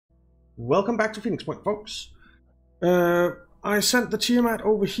Welcome back to Phoenix Point, folks. I sent the Tiamat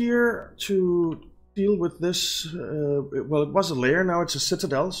over here to deal with this. Well, it was a lair, now it's a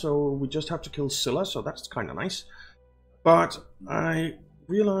Citadel, so we just have to kill Scylla, so that's kind of nice. But I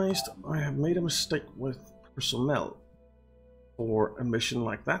realized I have made a mistake with personnel for a mission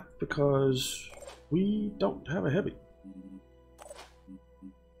like that, because we don't have a heavy.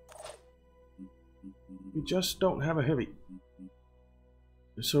 We just don't have a heavy.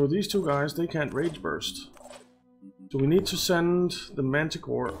 So these two guys, they can't rage burst. So we need to send the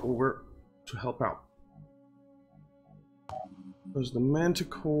Manticore over to help out. Because the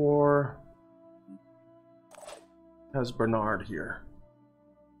Manticore has Bernard here.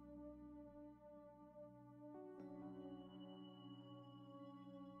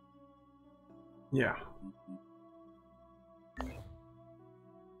 Yeah.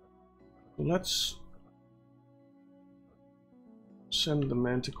 Let's send the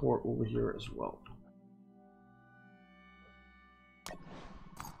Manticore over here as well.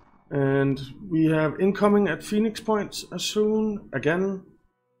 And we have incoming at Phoenix Point soon again.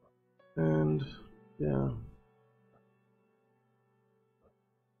 And yeah.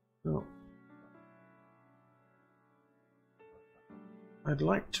 No. I'd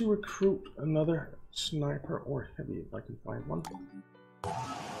like to recruit another sniper or heavy if I can find one.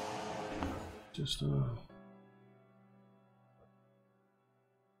 Just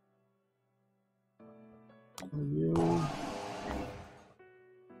you.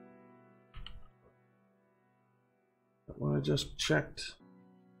 That one I just checked.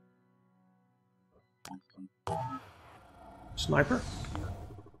 Sniper.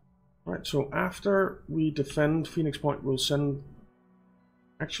 Alright, so after we defend Phoenix Point, we'll send...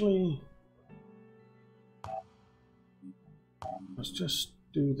 Actually... Let's just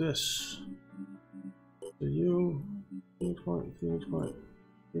do this. So you... Phoenix Point, Phoenix Point,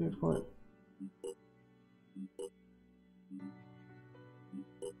 Phoenix Point.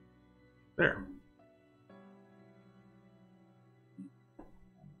 There.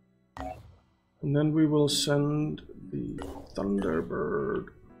 And then we will send the Thunderbird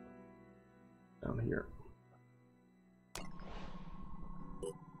down here.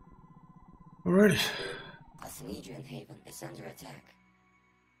 Alrighty. Asmedian Haven is under attack.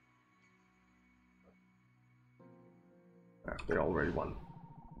 Ah, they already won.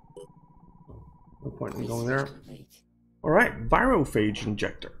 No point in going there. Alright, Virophage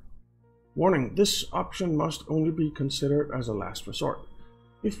Injector. Warning, this option must only be considered as a last resort.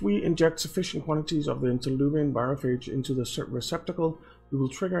 If we inject sufficient quantities of the interluvian virophage into the receptacle, we will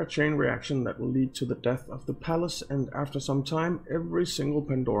trigger a chain reaction that will lead to the death of the palace and, after some time, every single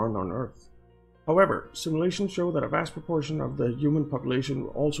Pandoran on Earth. However, simulations show that a vast proportion of the human population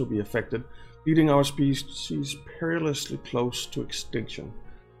will also be affected, leading our species perilously close to extinction.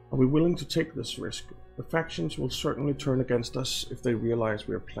 Are we willing to take this risk? The factions will certainly turn against us if they realize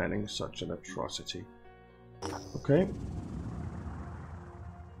we are planning such an atrocity. Okay.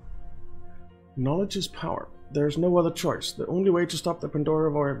 Knowledge is power. There is no other choice. The only way to stop the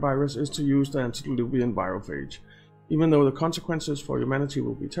Pandora virus is to use the antediluvian virophage. Even though the consequences for humanity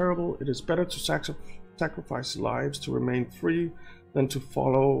will be terrible, it is better to sacrifice lives to remain free than to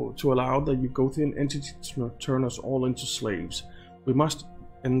allow the Ugothian entity to turn us all into slaves. We must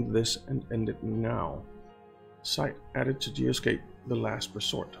end this and end it now. Site added to Geoscape, the last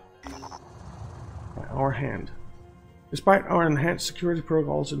resort. By our hand. Despite our enhanced security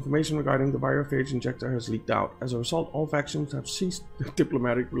protocols, information regarding the virophage injector has leaked out. As a result, all factions have ceased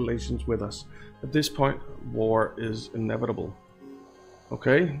diplomatic relations with us. At this point, war is inevitable.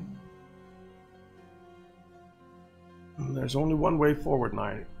 Okay? There's only one way forward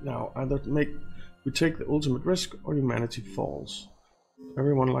now. Either we take the ultimate risk or humanity falls.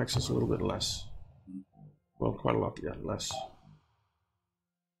 Everyone likes us a little bit less. Well, quite a lot, yeah, less.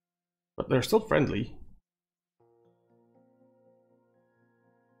 But they're still friendly.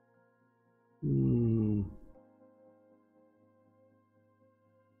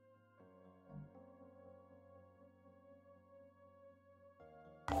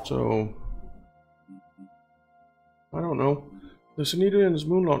 So, I don't know. The Citadel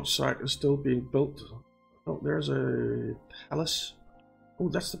moon launch site is still being built. Oh, there's a palace. Oh,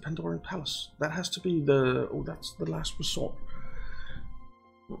 that's the Pandoran Palace. That has to be the... Oh, that's the last resort.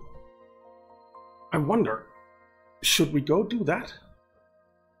 I wonder, should we go do that?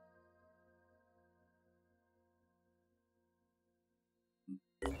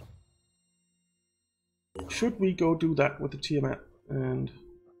 Should we go do that with the Tiamat? And...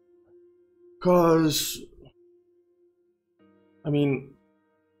 Because... I mean...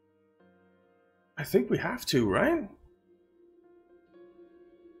 I think we have to, right?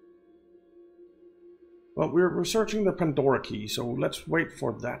 But we're researching the Pandora key, so let's wait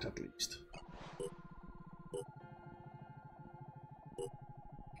for that at least.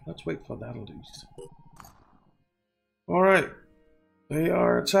 Let's wait for that at least. Alright. They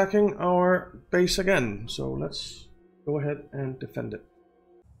are attacking our base again, so let's go ahead and defend it.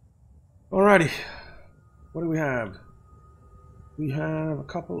 Alrighty. What do we have? We have a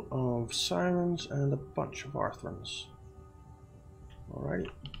couple of sirens and a bunch of Arthrons. Alrighty.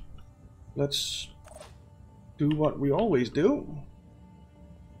 Let's do what we always do.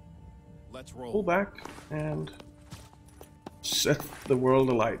 Let's roll. Pull back and set the world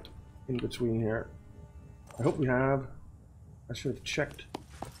alight in between here. I hope we have... I should have checked.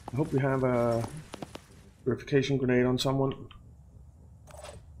 I hope we have a purification grenade on someone.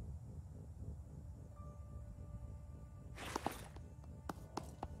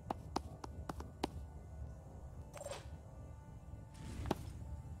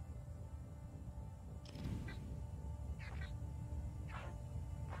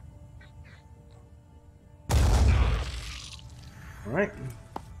 Alright.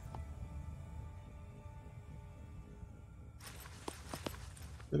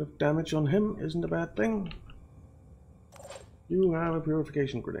 Bit of damage on him isn't a bad thing. You have a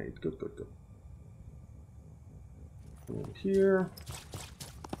purification grenade. Good, good, good. Over here.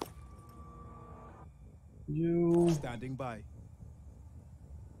 You Standing by.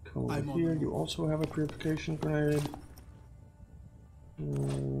 come over here. You also have a purification grenade.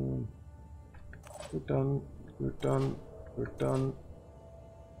 We're done. We're done. We're done.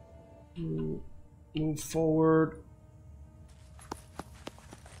 Move forward.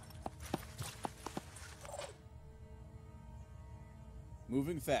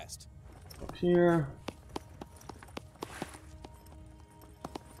 Moving fast. Up here.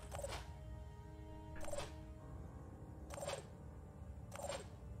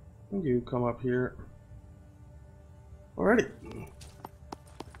 And you come up here. Alrighty.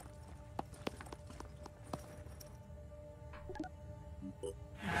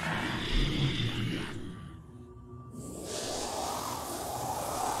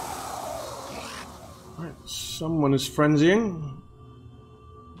 Alright, someone is frenzying.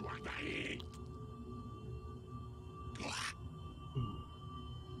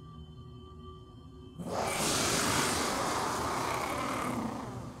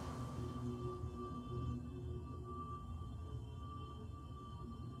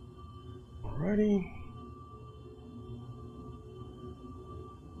 Alrighty.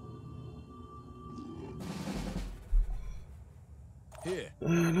 Here.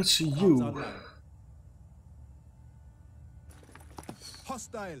 Let's see you.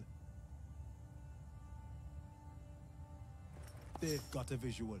 Hostile. They've got a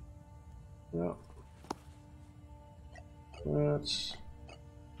visual. Yeah. That's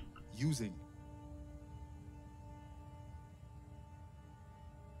Using.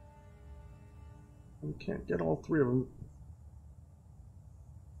 we can't get all three of them.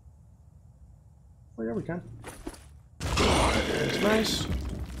 Oh yeah, we can. That's nice.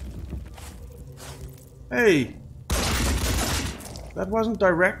 Hey! That wasn't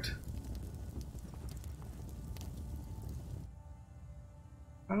direct.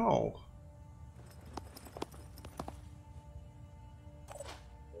 Ow.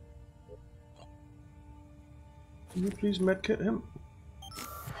 Can you please medkit him?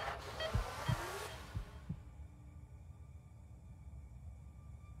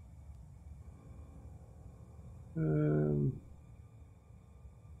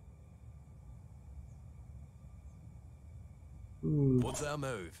 What's our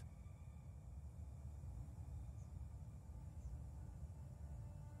move?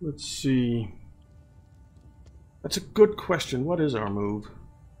 Let's see. That's a good question. What is our move?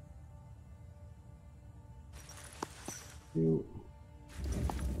 You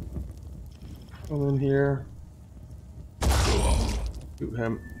come in here. Shoot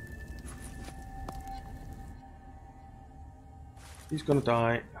him. He's gonna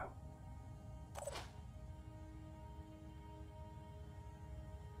die.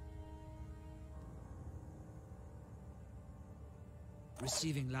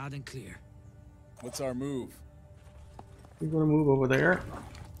 Receiving loud and clear. What's our move? We're gonna move over there.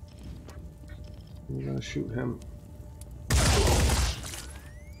 We're gonna shoot him.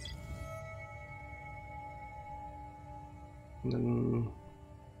 And then...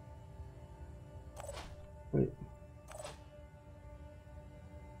 Wait.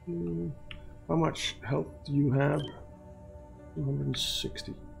 How much health do you have?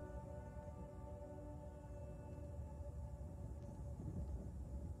 260.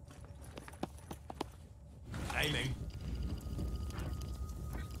 Aiming.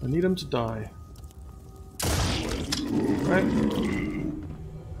 I need him to die. Right.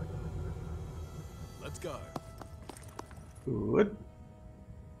 Let's go. Good.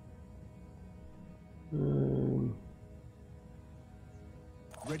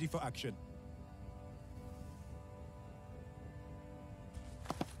 Ready for action.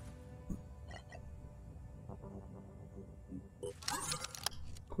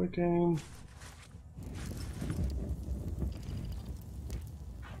 Quick aim.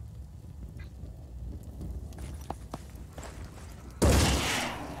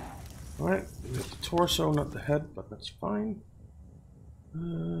 Alright, we got the torso, not the head, but that's fine.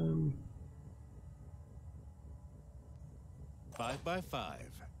 5 by 5.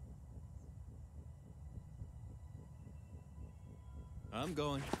 I'm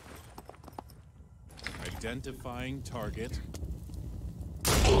going. Identifying target.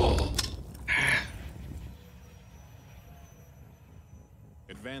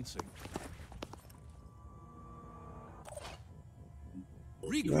 Advancing.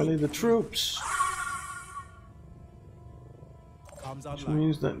 Rally the troops. Which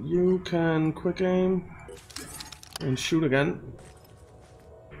means that you can quick aim and shoot again.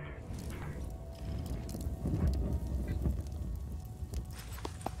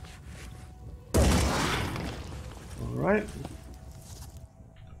 Alright.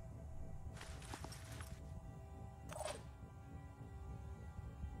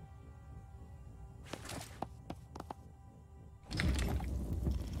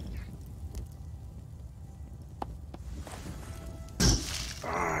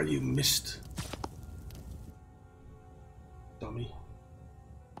 Ah, you missed. Dummy.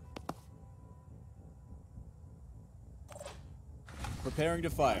 Preparing to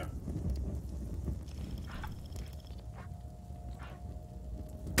fire.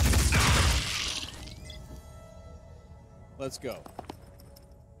 Let's go.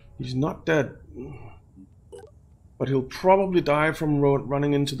 He's not dead. But he'll probably die from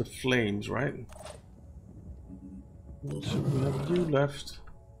running into the flames, right? So we have you left.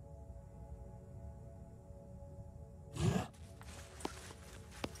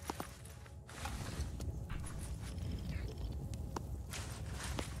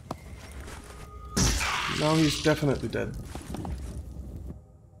 Now he's definitely dead.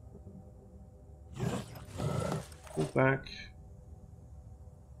 Go back.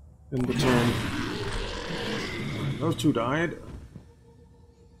 And return. Those two died.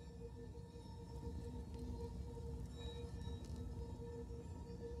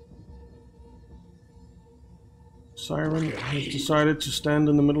 Siren has decided to stand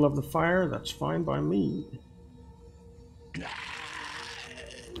in the middle of the fire. That's fine by me.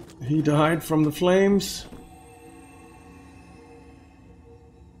 He died from the flames.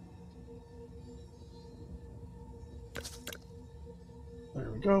 There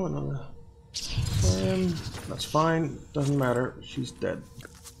we go, another siren. That's fine. Doesn't matter. She's dead.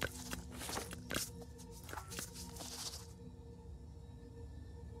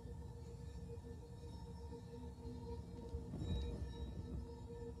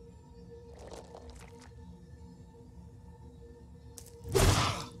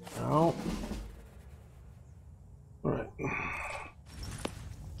 Ow. Alright.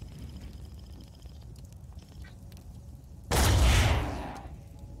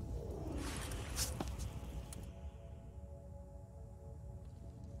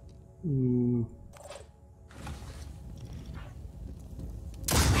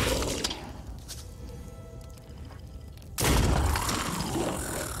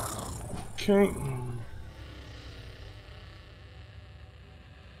 Okay.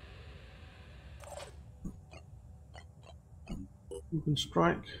 You can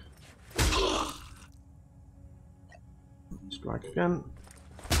strike. Strike again.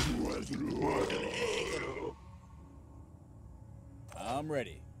 I'm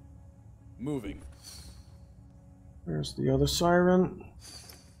ready. Moving. There's the other siren.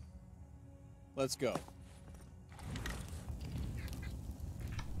 Let's go.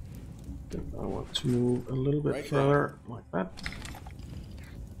 I want to move a little bit further, like that.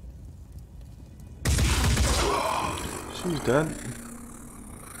 She's dead.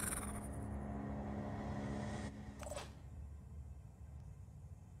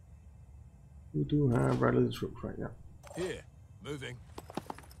 We do have rally the troops right now. Here, moving.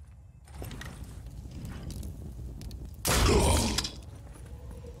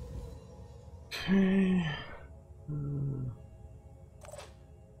 Okay.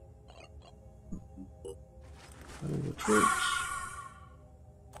 Rally the troops.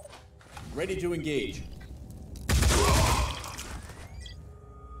 Ready to engage.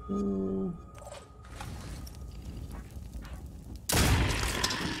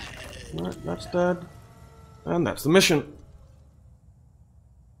 Right, that's dead. And that's the mission.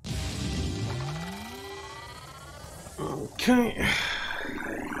 Okay.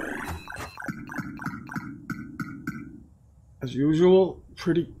 As usual,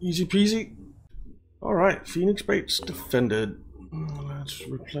 pretty easy peasy. Alright, Phoenix Bait's defended. Let's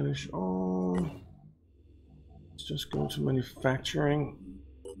replenish all. Let's just go to manufacturing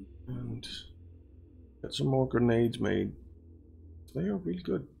and get some more grenades made. They are really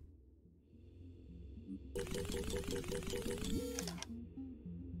good.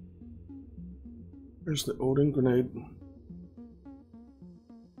 There's the Odin grenade.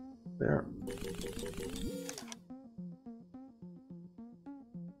 There.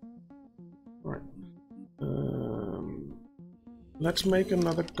 Alright. Let's make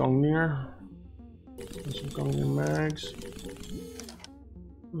another Gungnir. Some Gungnir mags.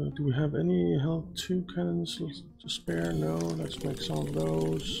 Do we have any health 2 cannons to spare? No, let's make some of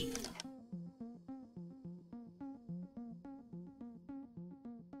those.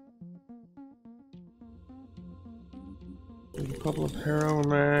 A couple of hero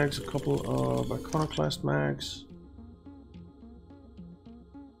mags, a couple of iconoclast mags.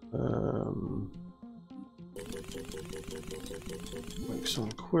 Make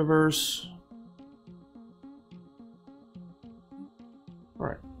some quivers.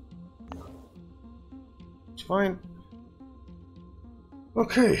 Alright. It's fine.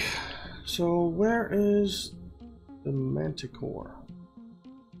 Okay, so where is the Manticore?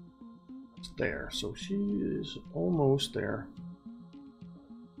 It's there, so she is almost there.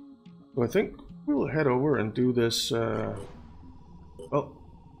 So I think we'll head over and do this, well,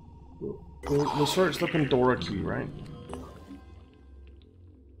 we'll search the Pandora key, right?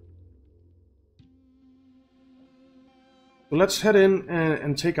 So let's head in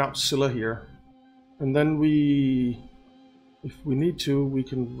and take out Scylla here. And then if we need to, we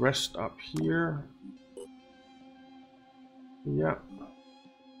can rest up here. Yeah.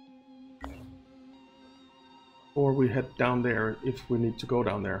 Or we head down there if we need to go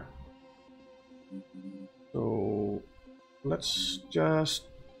down there. So let's just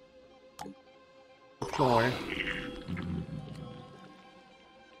deploy.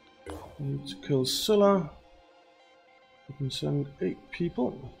 We need to kill Scylla. We can send 8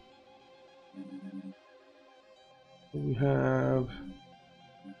 people. So we have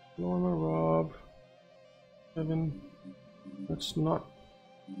Lorna, Rob, Evan. That's not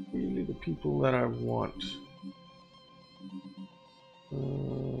really the people that I want.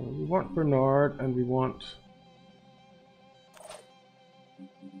 We want Bernard and we want...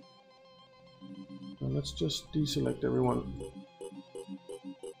 Now let's just deselect everyone.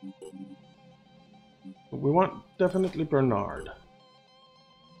 But we want definitely Bernard.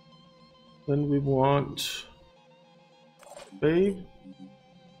 Then we want Babe.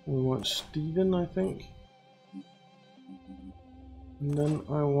 We want Steven, I think. And then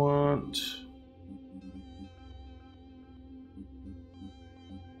I want...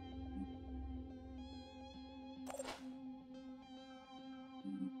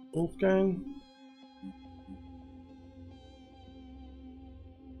 Wolfgang.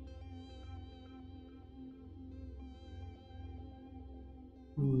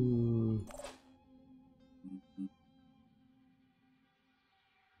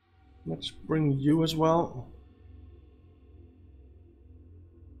 Let's bring you as well.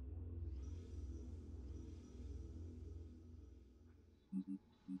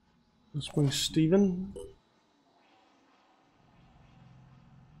 Let's bring Steven.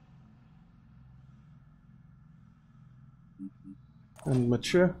 And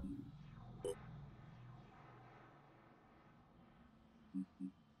Mature.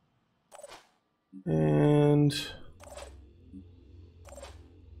 And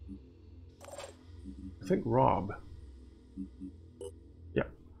I think Rob. Yeah.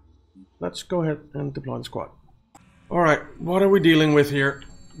 Let's go ahead and deploy the squad. Alright, what are we dealing with here?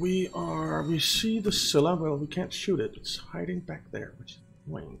 We see the Scylla. Well, we can't shoot it. It's hiding back there, which is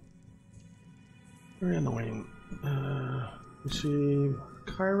annoying. Very annoying. We see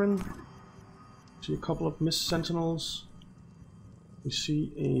Chiron. We see a couple of Mist Sentinels. We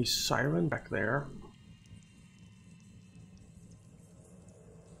see a Siren back there.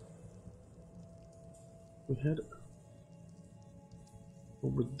 We head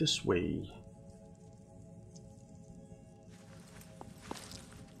over this way.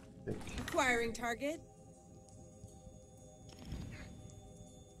 Acquiring target.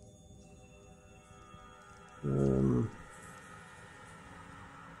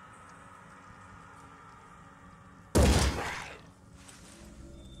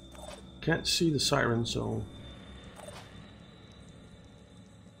 Can't see the Siren, so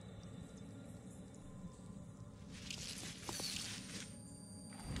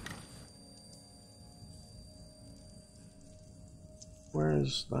Where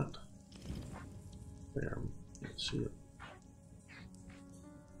is that? There. Let's see it.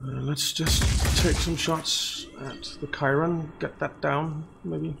 Let's just take some shots at the Chiron. Get that down,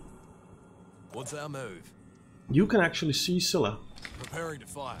 maybe. What's our move? You can actually see Scylla. Preparing to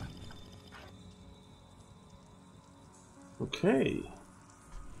fire. Okay.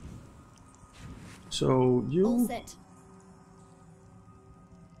 So All you... set.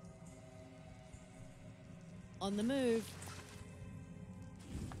 On the move.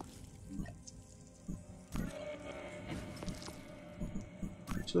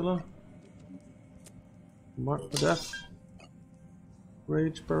 Scylla. Mark for death.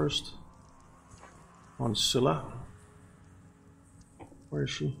 Rage burst. On Scylla. Where is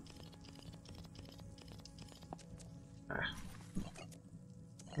she? Ah.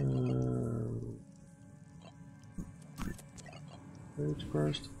 Rage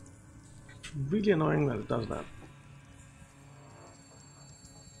burst. It's really annoying that it does that.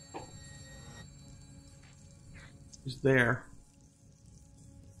 She's there.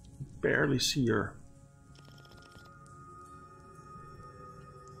 Barely see her.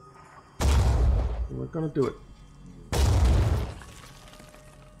 We're gonna do it.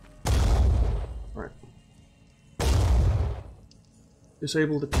 Alright.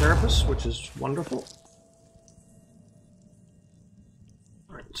 Disable the carapace, which is wonderful.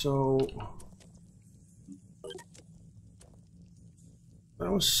 Alright, so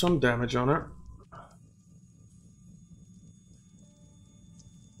that was some damage on her.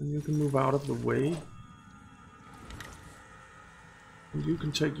 And you can move out of the way. And you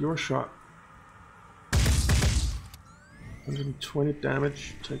can take your shot. 120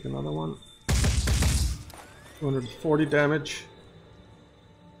 damage, take another one. 240 damage.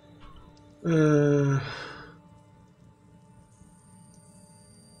 Didn't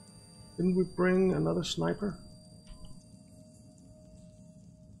we bring another sniper?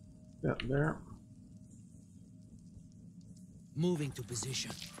 Yeah, there. Moving to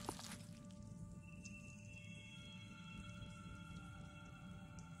position.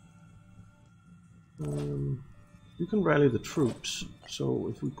 You can rally the troops, so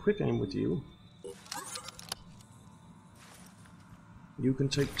if we quick aim with you, you can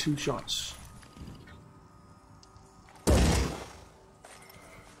take 2 shots.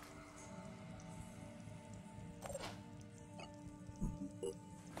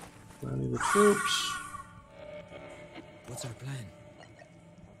 Rally the troops. What's our plan?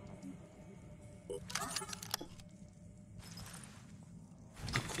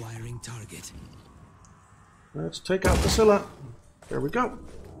 Acquiring target. Let's take out the Scylla. There we go.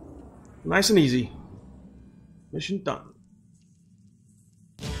 Nice and easy. Mission done.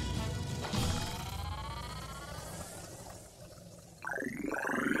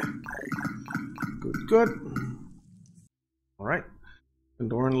 Good, good. Alright.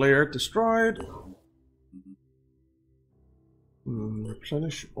 Pandoran layer destroyed.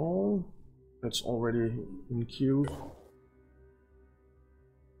 Replenish all. That's already in queue.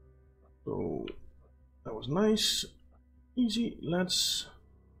 So that was nice. Easy. Let's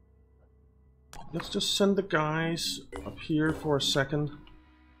just send the guys up here for a second.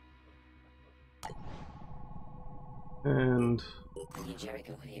 And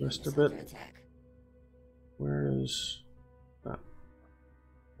rest a bit. Where is that?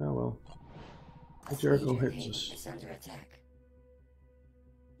 Oh well. The Jericho hits us.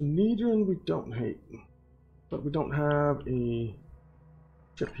 Needron we don't hate, but we don't have a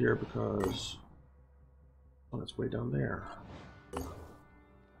ship here because on its way down there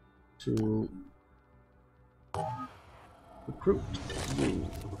to recruit you.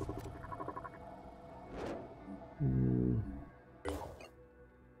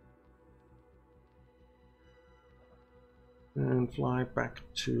 And fly back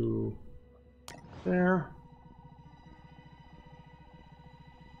to there.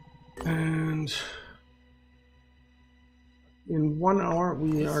 And in 1 hour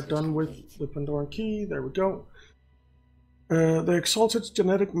we are done with the Pandoran key. There we go. The Exalted's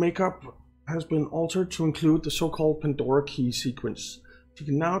genetic makeup has been altered to include the so-called Pandora key sequence. She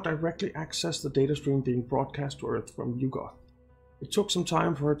can now directly access the data stream being broadcast to Earth from Yugoth. It took some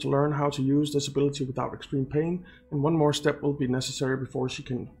time for her to learn how to use this ability without extreme pain, and one more step will be necessary before she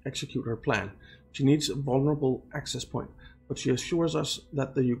can execute her plan. She needs a vulnerable access point, but she assures us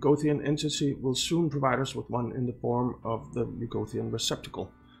that the Yugothian entity will soon provide us with one in the form of the Yugothian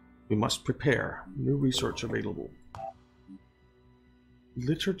receptacle. We must prepare. New research available.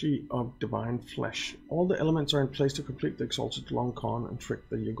 Liturgy of Divine Flesh. All the elements are in place to complete the Exalted Long Con and trick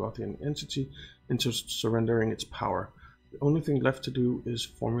the Yugothian entity into surrendering its power. The only thing left to do is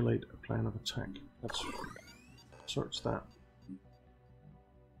formulate a plan of attack. Let's search that.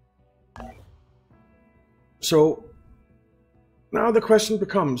 So now the question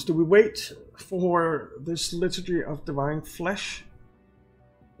becomes, do we wait for this liturgy of divine flesh,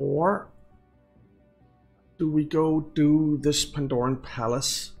 or do we go do this Pandoran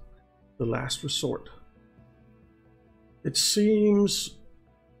Palace, the last resort? It seems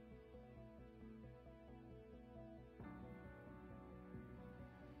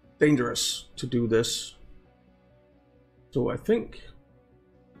dangerous to do this, so I think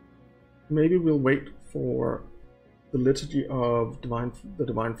maybe we'll wait for the liturgy of the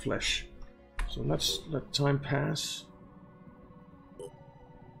divine flesh. So let's let time pass.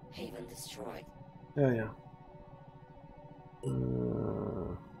 Haven destroyed. Yeah.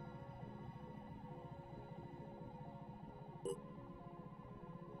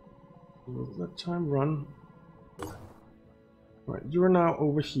 We'll let time run. Right, you're now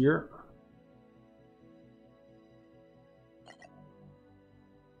over here.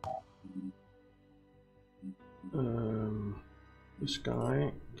 This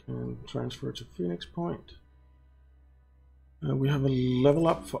guy can transfer to Phoenix Point. We have a level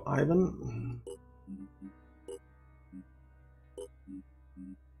up for Ivan.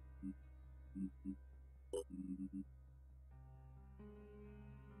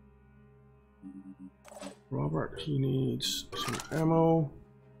 Robert, he needs some ammo.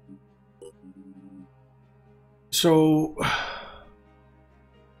 So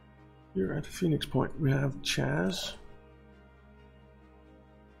here at Phoenix Point we have Chaz.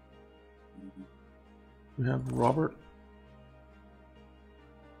 We have Robert.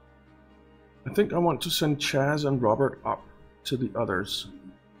 I think I want to send Chaz and Robert up to the others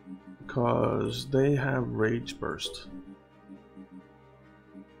because they have Rage Burst.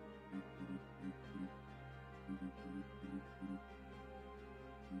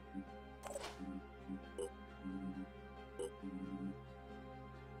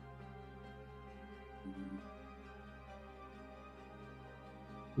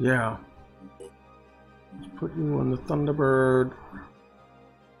 Yeah. Let's put you on the Thunderbird.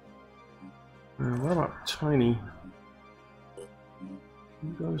 What about Tiny? He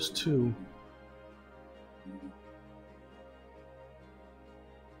goes too.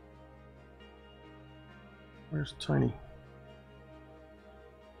 Where's Tiny?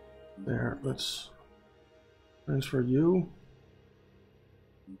 There, let's transfer you.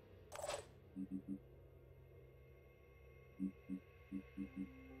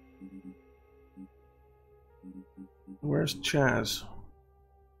 Where's Chaz?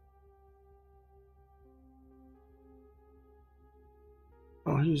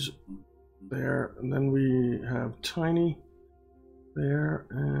 Oh, he's there, and then we have Tiny there,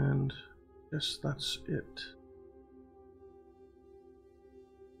 and I guess that's it.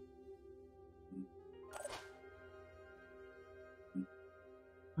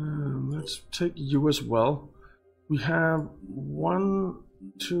 Let's take you as well. We have 1,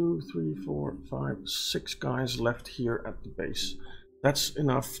 2, 3, 4, 5, 6 guys left here at the base. That's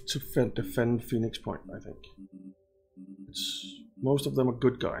enough to defend Phoenix Point, I think. Most of them are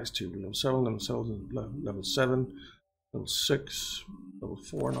good guys too. Level 7, level 7, level 6, level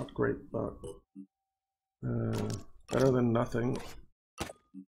 4, not great, but better than nothing.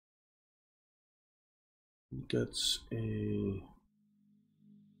 He gets an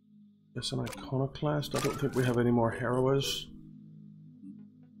iconoclast. I don't think we have any more heroes.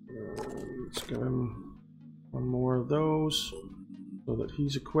 Let's give him one more of those so that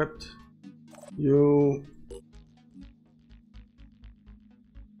he's equipped. You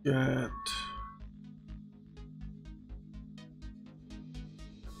get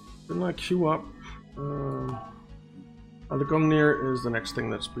didn't I queue up? The Gungnir is the next thing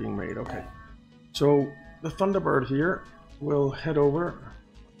that's being made. Okay, so the Thunderbird here will head over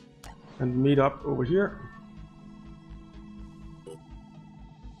and meet up over here.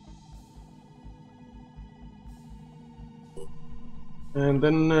 And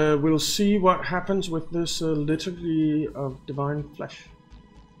then we'll see what happens with this liturgy of divine flesh.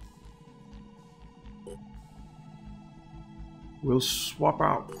 We'll swap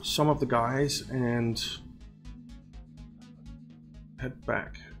out some of the guys and head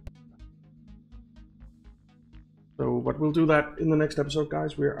back. So, but we'll do that in the next episode,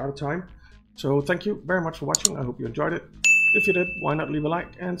 guys. We're out of time. So thank you very much for watching. I hope you enjoyed it. If you did, why not leave a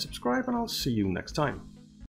like and subscribe, and I'll see you next time.